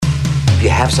If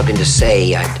you have something to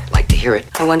say, I'd like to hear it.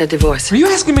 I want a divorce. Are you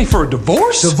asking me for a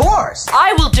divorce? Divorce?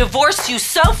 I will divorce you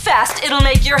so fast it'll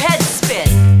make your head spin.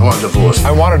 I want a divorce.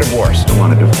 I want a divorce. I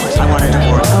want a divorce. I want a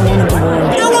divorce.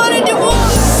 I want a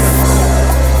divorce!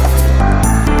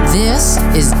 This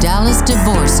is Dallas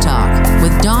Divorce Talk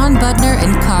with Dawn Budner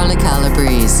and Carla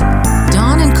Calabrese.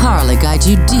 Dawn and Carla guide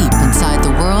you deep inside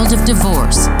the world of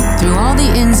divorce through all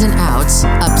the ins and outs,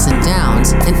 ups and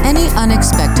downs, and any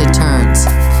unexpected turns.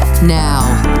 Now,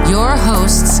 your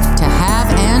hosts to have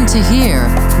and to hear,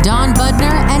 Dawn Budner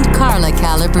and Carla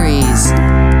Calabrese.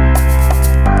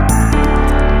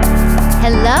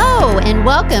 Hello, and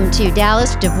welcome to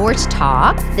Dallas Divorce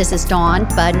Talk. This is Dawn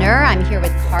Budner. I'm here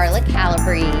with Carla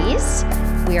Calabrese.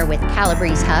 We are with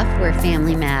Calabrese Huff, where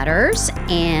family matters,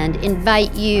 and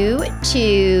invite you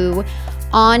to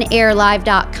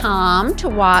onairlive.com to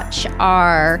watch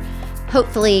our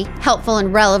hopefully helpful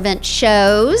and relevant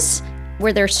shows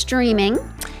where they're streaming.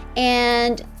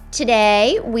 And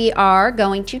today we are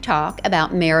going to talk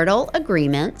about marital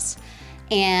agreements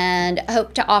and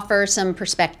hope to offer some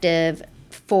perspective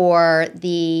for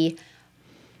the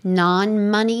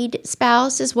non-moneyed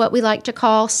spouse, is what we like to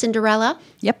call Cinderella.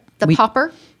 Yep. The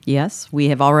pauper. Yes, we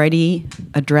have already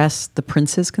addressed the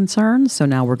prince's concerns, so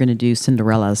now we're going to do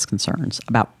Cinderella's concerns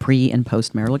about pre- and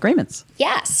post-marital agreements.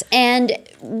 Yes, and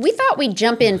we thought we'd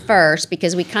jump in first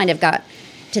because we kind of got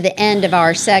to the end of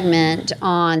our segment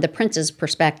on the prince's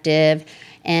perspective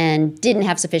and didn't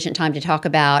have sufficient time to talk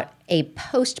about a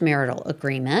post-marital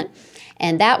agreement.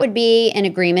 And that would be an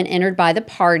agreement entered by the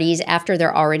parties after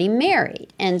they're already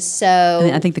married. And so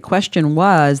I think the question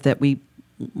was that we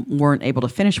weren't able to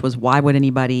finish was, why would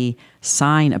anybody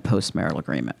sign a post-marital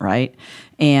agreement, right?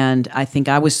 And I think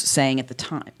I was saying at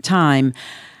the time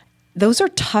those are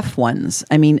tough ones.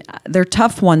 I mean, they're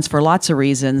tough ones for lots of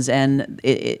reasons. And,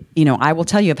 I will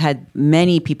tell you, I've had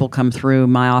many people come through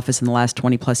my office in the last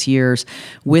 20 plus years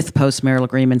with post-marital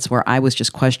agreements where I was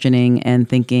just questioning and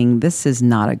thinking, this is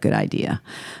not a good idea.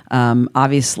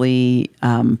 Obviously,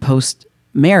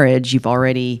 post-marriage, you're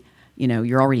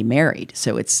already married.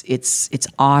 So it's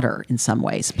odder in some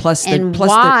ways.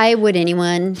 Why would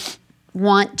anyone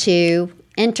want to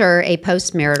enter a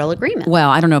post-marital agreement? Well,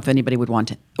 I don't know if anybody would want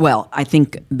to. Well, I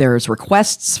think there's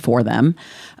requests for them.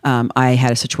 I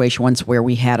had a situation once where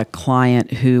we had a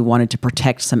client who wanted to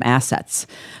protect some assets,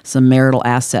 some marital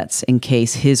assets, in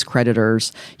case his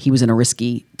creditors, he was in a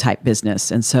risky type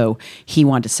business. And so he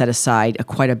wanted to set aside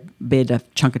quite a bit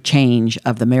of chunk of change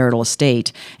of the marital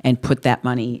estate and put that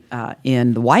money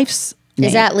in the wife's name.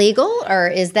 Is that legal, or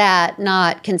is that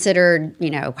not considered,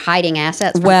 hiding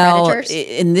assets from creditors? Well,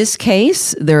 in this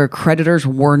case, their creditors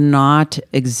were not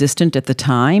existent at the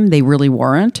time. They really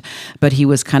weren't. But he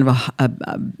was kind of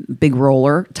a big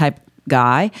roller type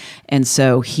guy. And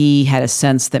so he had a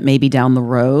sense that maybe down the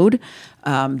road,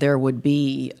 there would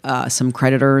be some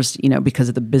creditors, because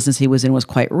of the business he was in was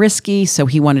quite risky. So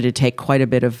he wanted to take quite a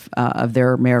bit of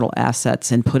their marital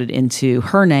assets and put it into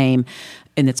her name.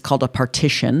 And it's called a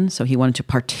partition. So he wanted to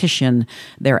partition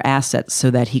their assets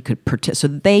so that he could so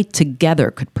that they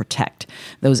together could protect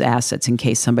those assets in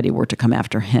case somebody were to come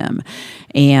after him.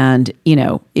 And,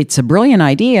 it's a brilliant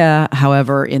idea.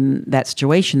 However, in that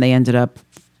situation, they ended up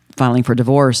filing for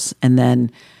divorce, and then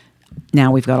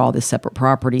now we've got all this separate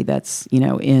property that's,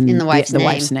 in the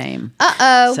wife's name.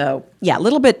 Uh-oh. So, yeah, a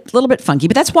little bit funky,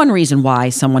 but that's one reason why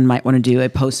someone might want to do a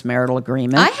post-marital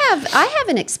agreement. I have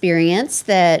an experience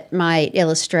that might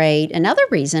illustrate another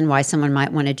reason why someone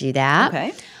might want to do that.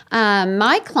 Okay.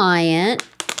 My client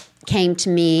came to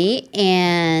me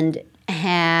and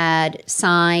had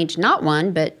signed not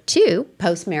one, but two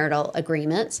post-marital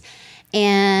agreements.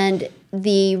 And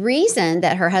the reason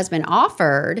that her husband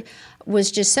offered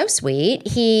was just so sweet.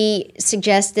 He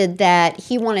suggested that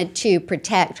he wanted to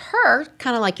protect her,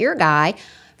 kind of like your guy,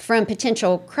 from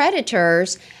potential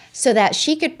creditors so that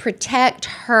she could protect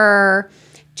her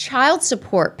child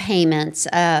support payments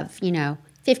of,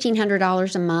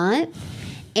 $1,500 a month.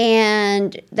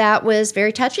 And that was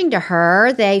very touching to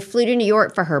her. They flew to New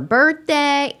York for her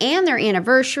birthday and their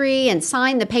anniversary and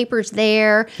signed the papers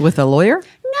there. With a lawyer?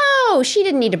 No, she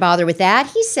didn't need to bother with that.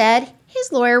 He said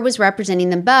his lawyer was representing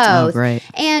them both. Oh, great.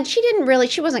 And she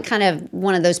wasn't kind of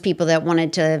one of those people that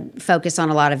wanted to focus on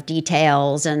a lot of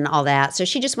details and all that. So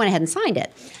she just went ahead and signed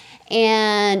it.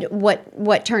 And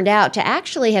what turned out to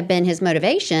actually have been his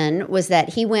motivation was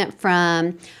that he went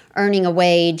from earning a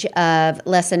wage of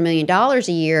less than $1 million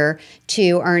a year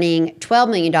to earning $12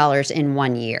 million in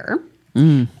 1 year.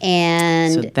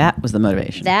 And so that was the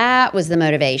motivation. That was the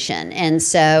motivation. And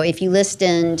so if you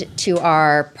listened to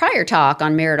our prior talk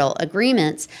on marital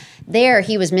agreements, there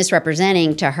he was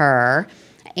misrepresenting to her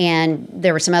And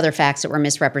there were some other facts that were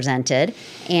misrepresented.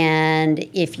 And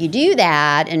if you do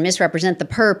that and misrepresent the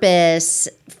purpose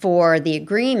for the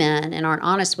agreement and aren't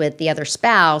honest with the other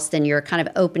spouse, then you're kind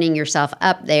of opening yourself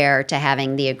up there to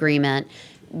having the agreement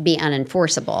be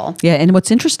unenforceable. Yeah, and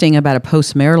what's interesting about a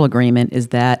postmarital agreement is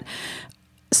that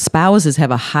spouses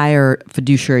have a higher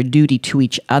fiduciary duty to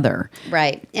each other,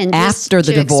 right? And after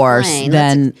the divorce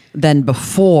than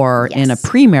before in a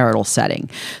premarital setting.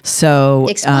 So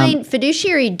explain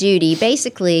fiduciary duty.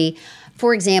 Basically,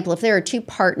 for example, if there are two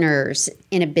partners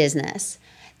in a business,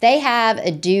 they have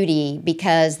a duty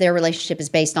because their relationship is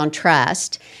based on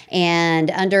trust.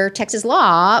 And under Texas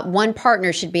law, one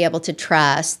partner should be able to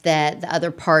trust that the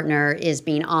other partner is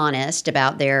being honest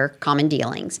about their common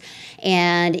dealings.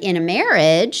 And in a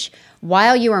marriage,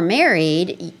 while you are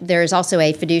married, there's also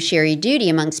a fiduciary duty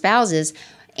among spouses.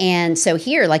 And so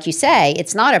here, like you say,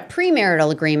 it's not a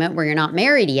premarital agreement where you're not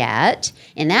married yet.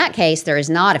 In that case, there is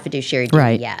not a fiduciary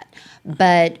duty yet.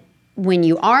 But when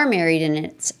you are married and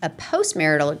it's a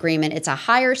postmarital agreement, it's a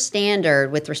higher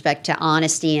standard with respect to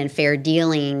honesty and fair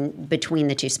dealing between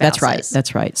the two spouses.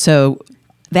 That's right. So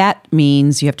that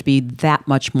means you have to be that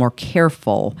much more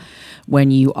careful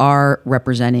when you are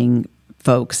representing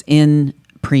folks in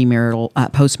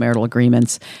postmarital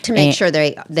agreements to make sure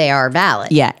they are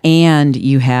valid. Yeah, and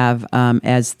you have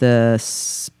as the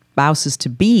spouses to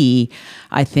be,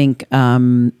 I think,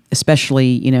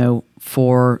 especially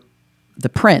for the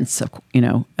prince,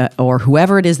 or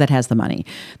whoever it is that has the money,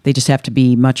 they just have to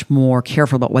be much more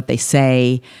careful about what they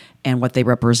say and what they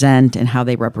represent and how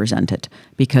they represent it,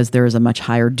 because there is a much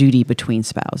higher duty between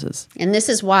spouses. And this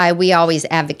is why we always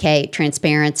advocate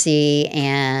transparency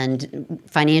and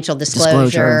financial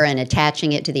disclosure and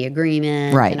attaching it to the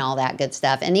agreement and all that good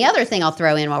stuff. And the other thing I'll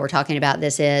throw in while we're talking about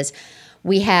this is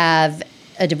we have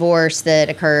a divorce that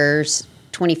occurs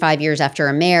 25 years after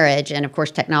a marriage. And of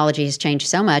course, technology has changed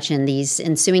so much in these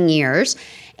ensuing years.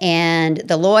 And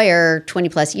the lawyer 20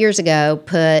 plus years ago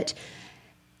put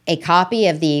a copy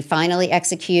of the finally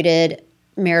executed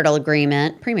premarital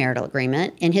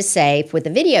agreement in his safe with a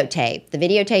videotape. The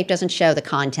videotape doesn't show the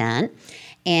content.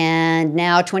 And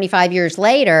now 25 years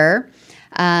later,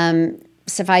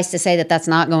 suffice to say that that's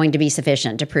not going to be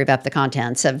sufficient to prove up the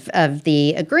contents of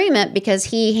the agreement, because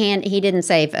he didn't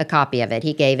save a copy of it.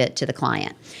 He gave it to the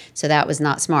client. So that was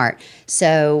not smart.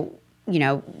 So,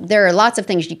 there are lots of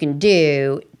things you can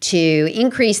do to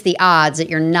increase the odds that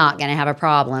you're not going to have a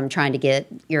problem trying to get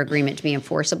your agreement to be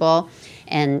enforceable,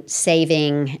 and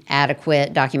saving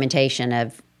adequate documentation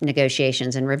of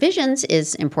negotiations and revisions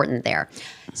is important there.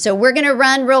 So we're going to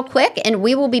run real quick, and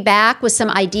we will be back with some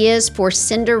ideas for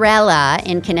Cinderella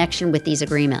in connection with these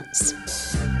agreements.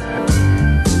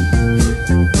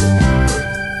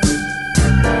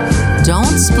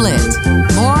 Don't split.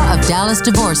 More of Dallas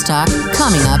Divorce Talk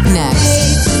coming up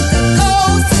next.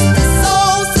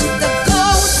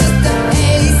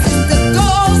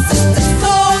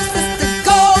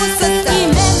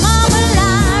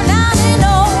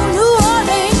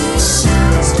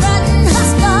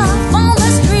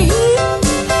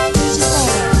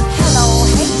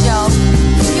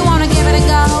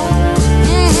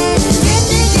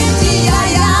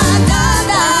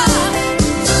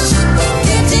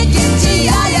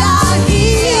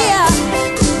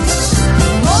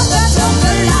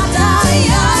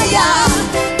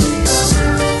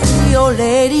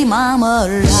 Lady Mama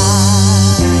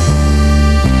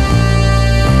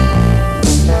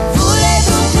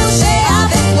Voulez-vous coucher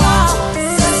avec moi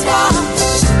ce soir?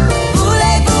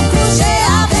 Voulez-vous coucher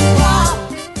avec moi?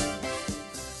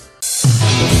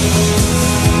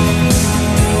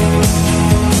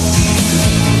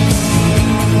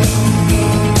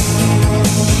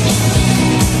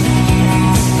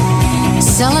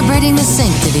 Celebrating the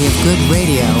sanctity of good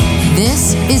radio,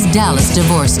 this is Dallas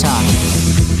Divorce Talk.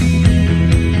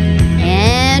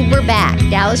 And we're back.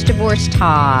 Dallas Divorce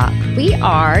Talk. We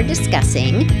are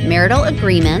discussing marital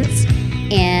agreements.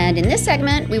 And in this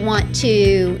segment, we want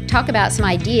to talk about some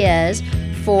ideas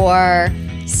for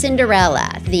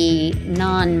Cinderella, the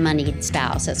non-moneyed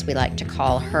spouse, as we like to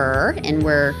call her. And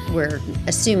we're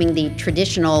assuming the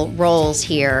traditional roles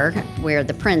here, where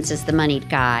the prince is the moneyed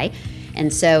guy.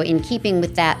 And so in keeping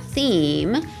with that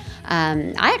theme,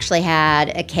 I actually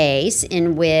had a case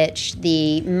in which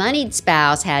the moneyed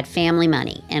spouse had family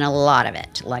money, and a lot of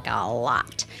it, like a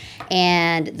lot.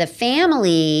 And the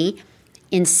family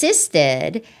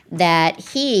insisted that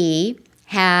he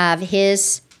have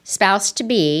his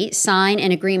spouse-to-be sign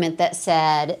an agreement that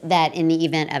said that in the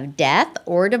event of death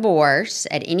or divorce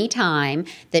at any time,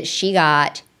 that she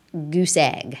got goose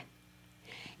egg.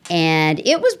 And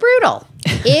it was brutal.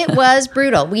 It was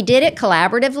brutal. We did it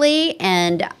collaboratively,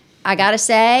 and I got to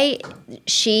say,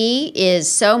 she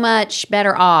is so much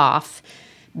better off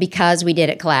because we did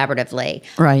it collaboratively.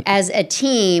 Right. As a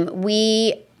team,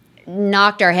 we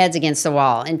knocked our heads against the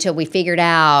wall until we figured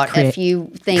out a few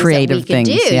things that we creative could things,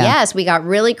 do. yeah. Yes, we got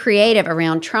really creative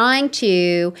around trying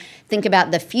to think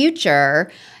about the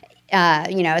future,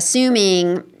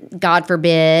 assuming, God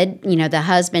forbid, the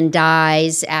husband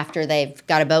dies after they've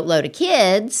got a boatload of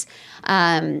kids.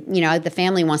 The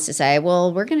family wants to say,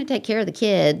 well, we're going to take care of the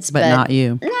kids. But not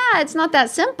you. Nah, it's not that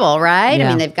simple, right? Yeah. I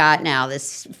mean, they've got now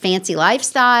this fancy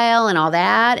lifestyle and all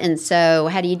that. And so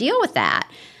how do you deal with that?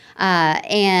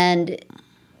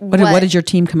 What did your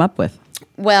team come up with?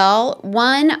 Well,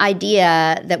 one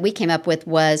idea that we came up with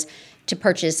was to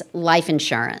purchase life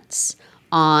insurance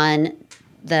on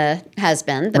the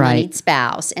husband, the Right. moneyed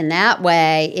spouse. And that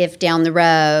way, if down the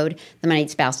road the moneyed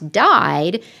spouse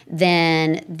died,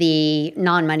 then the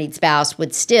non-moneyed spouse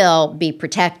would still be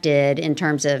protected in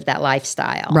terms of that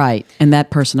lifestyle. Right. And that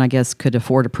person, I guess, could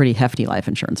afford a pretty hefty life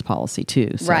insurance policy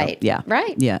too. So, Right. Yeah.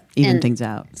 Right. Yeah. Even And things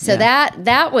out. So Yeah.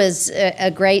 that was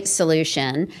a great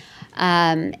solution.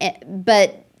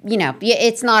 But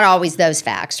it's not always those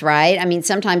facts, right? I mean,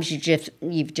 sometimes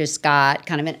you've just got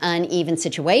kind of an uneven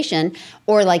situation,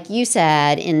 or like you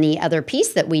said in the other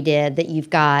piece that we did, that you've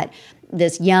got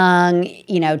this young,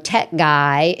 tech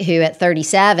guy who at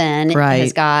 37 Right.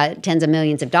 has got tens of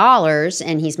millions of dollars,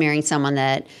 and he's marrying someone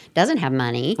that doesn't have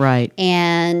money, Right.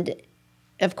 And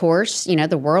of course,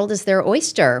 the world is their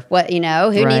oyster. Who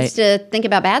Right. needs to think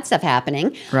about bad stuff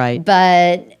happening, Right.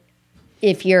 But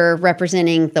if you're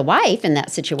representing the wife in that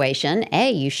situation,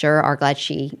 A, you sure are glad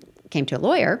she came to a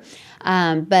lawyer.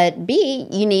 But B,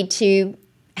 you need to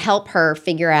help her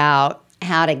figure out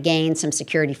how to gain some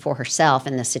security for herself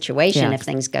in this situation Yeah. if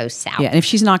things go south. Yeah, and if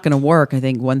she's not going to work, I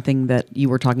think one thing that you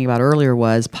were talking about earlier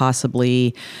was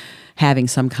possibly having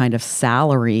some kind of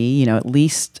salary, at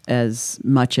least as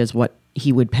much as what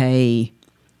he would pay,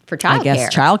 For childcare. I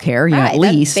guess, childcare, right, at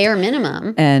least. That's bare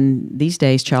minimum. And these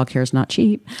days, childcare is not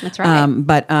cheap. That's right.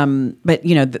 But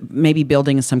maybe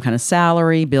building some kind of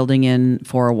salary, building in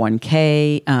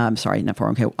 401k, sorry, not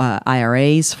 401k,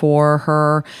 IRAs for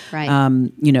her. Right.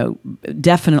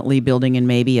 Definitely building in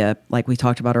maybe like we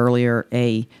talked about earlier,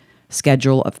 a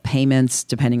schedule of payments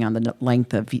depending on the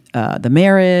length of the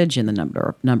marriage and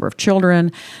the number of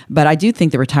children. But I do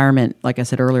think the retirement, like I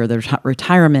said earlier, the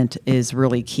retirement is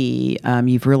really key.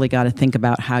 You've really got to think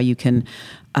about how you can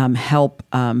help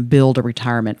build a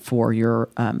retirement for your,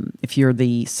 if you're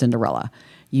the Cinderella,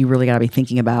 you really got to be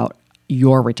thinking about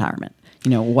your retirement.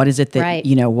 What is it that, Right.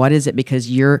 What is it? Because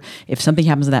if something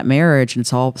happens to that marriage and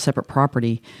it's all separate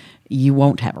property, you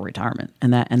won't have a retirement,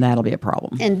 and that'll be a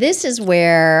problem. And this is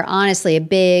where, honestly, a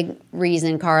big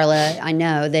reason, Carla, I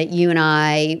know that you and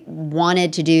I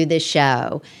wanted to do this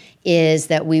show is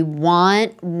that we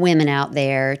want women out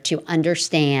there to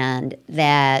understand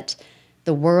that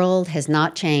the world has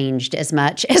not changed as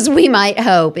much as we might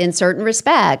hope in certain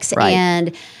respects. Right.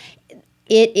 And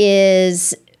it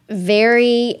is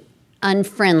very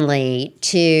unfriendly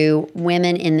to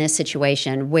women in this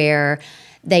situation where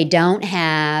they don't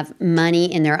have money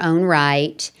in their own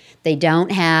right. They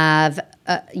don't have,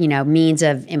 means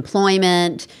of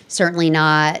employment, certainly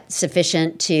not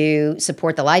sufficient to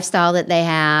support the lifestyle that they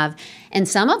have. And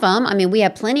some of them, we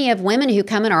have plenty of women who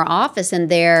come in our office and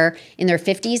they're in their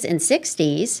 50s and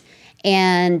 60s,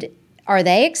 and are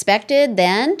they expected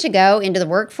then to go into the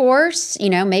workforce?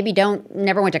 Maybe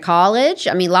never went to college.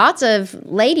 Lots of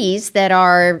ladies that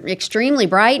are extremely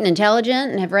bright and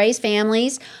intelligent and have raised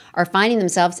families are finding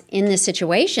themselves in this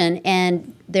situation,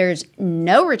 and there's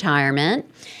no retirement,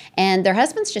 and their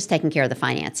husband's just taking care of the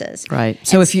finances. Right.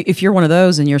 So if you're one of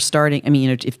those and you're starting,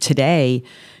 if today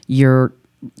you're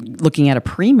looking at a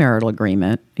premarital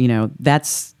agreement,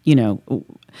 that's,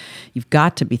 you've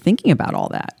got to be thinking about all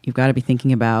that. You've got to be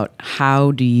thinking about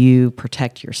how do you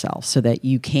protect yourself so that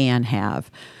you can have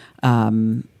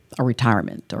a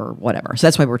retirement or whatever. So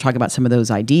that's why we're talking about some of those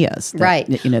ideas. That, Right.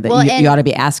 That Well, you ought to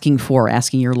be asking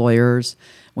your lawyers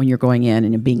when you're going in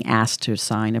and being asked to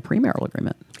sign a premarital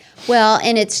agreement. Well,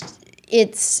 and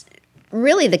it's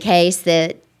really the case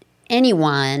that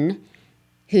anyone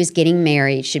who's getting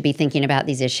married should be thinking about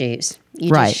these issues. You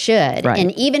Right. just should. Right.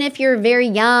 And even if you're very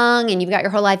young and you've got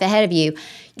your whole life ahead of you,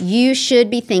 you should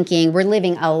be thinking we're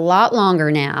living a lot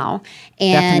longer now.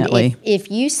 And Definitely.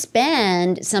 if you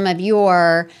spend some of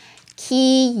your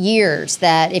key years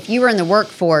that if you were in the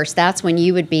workforce, that's when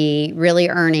you would be really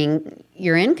earning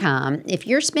your income. If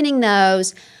you're spending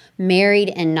those married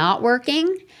and not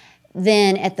working,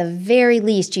 then at the very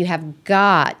least, you have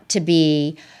got to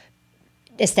be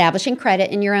establishing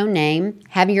credit in your own name,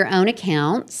 having your own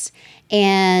accounts,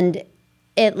 and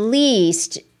at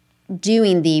least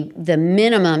doing the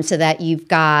minimum so that you've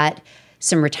got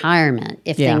some retirement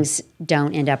if things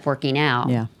don't end up working out.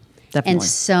 Yeah, definitely. And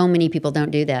so many people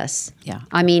don't do this. Yeah.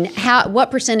 I mean,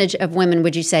 what percentage of women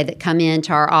would you say that come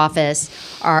into our office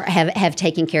have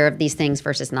taken care of these things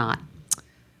versus not?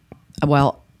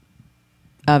 Well,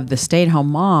 of the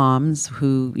stay-at-home moms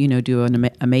who, do an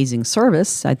amazing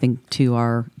service, I think, to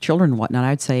our children and whatnot,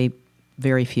 I'd say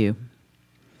very few.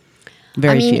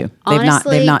 Very few.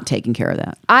 They've not taken care of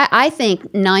that. I think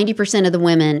 90% of the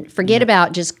women, forget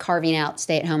about just carving out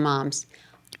stay-at-home moms.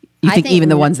 You think even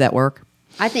the ones that work?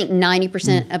 I think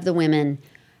 90% of the women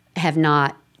have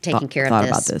not taken care of this. Thought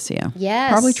about this, yeah.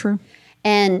 Yes. Probably true.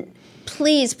 And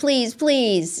please, please,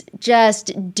 please,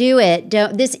 just do it.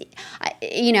 Don't this.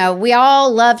 We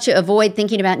all love to avoid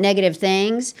thinking about negative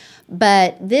things,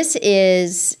 but this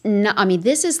is not. I mean,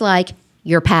 this is like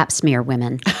your Pap smear,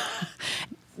 women.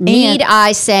 Need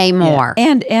I say more?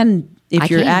 Yeah. And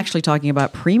if you're can. actually talking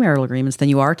about premarital agreements, then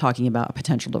you are talking about a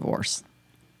potential divorce.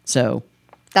 So.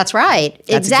 That's right.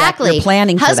 Exactly. You're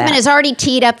planning for Husband that. has already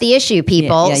teed up the issue,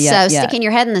 people. Yeah. Sticking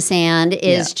your head in the sand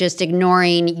is just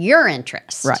ignoring your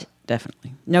interest. Right.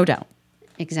 Definitely. No doubt.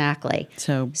 Exactly.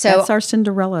 So that's our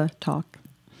Cinderella talk.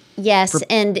 Yes.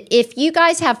 And if you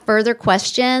guys have further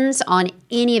questions on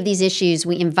any of these issues,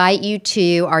 we invite you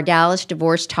to our Dallas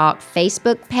Divorce Talk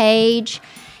Facebook page.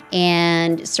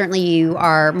 And certainly you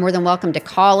are more than welcome to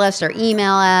call us or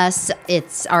email us.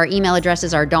 Our email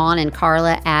addresses are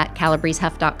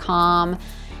dawnandcarla@calabresehuff.com.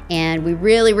 And we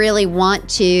really, really want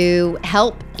to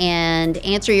help and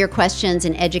answer your questions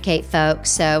and educate folks.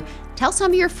 So tell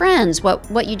some of your friends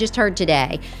what you just heard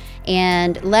today.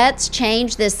 And let's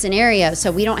change this scenario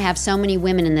so we don't have so many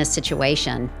women in this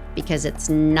situation, because it's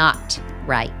not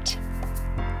right.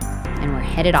 And we're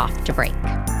headed off to break.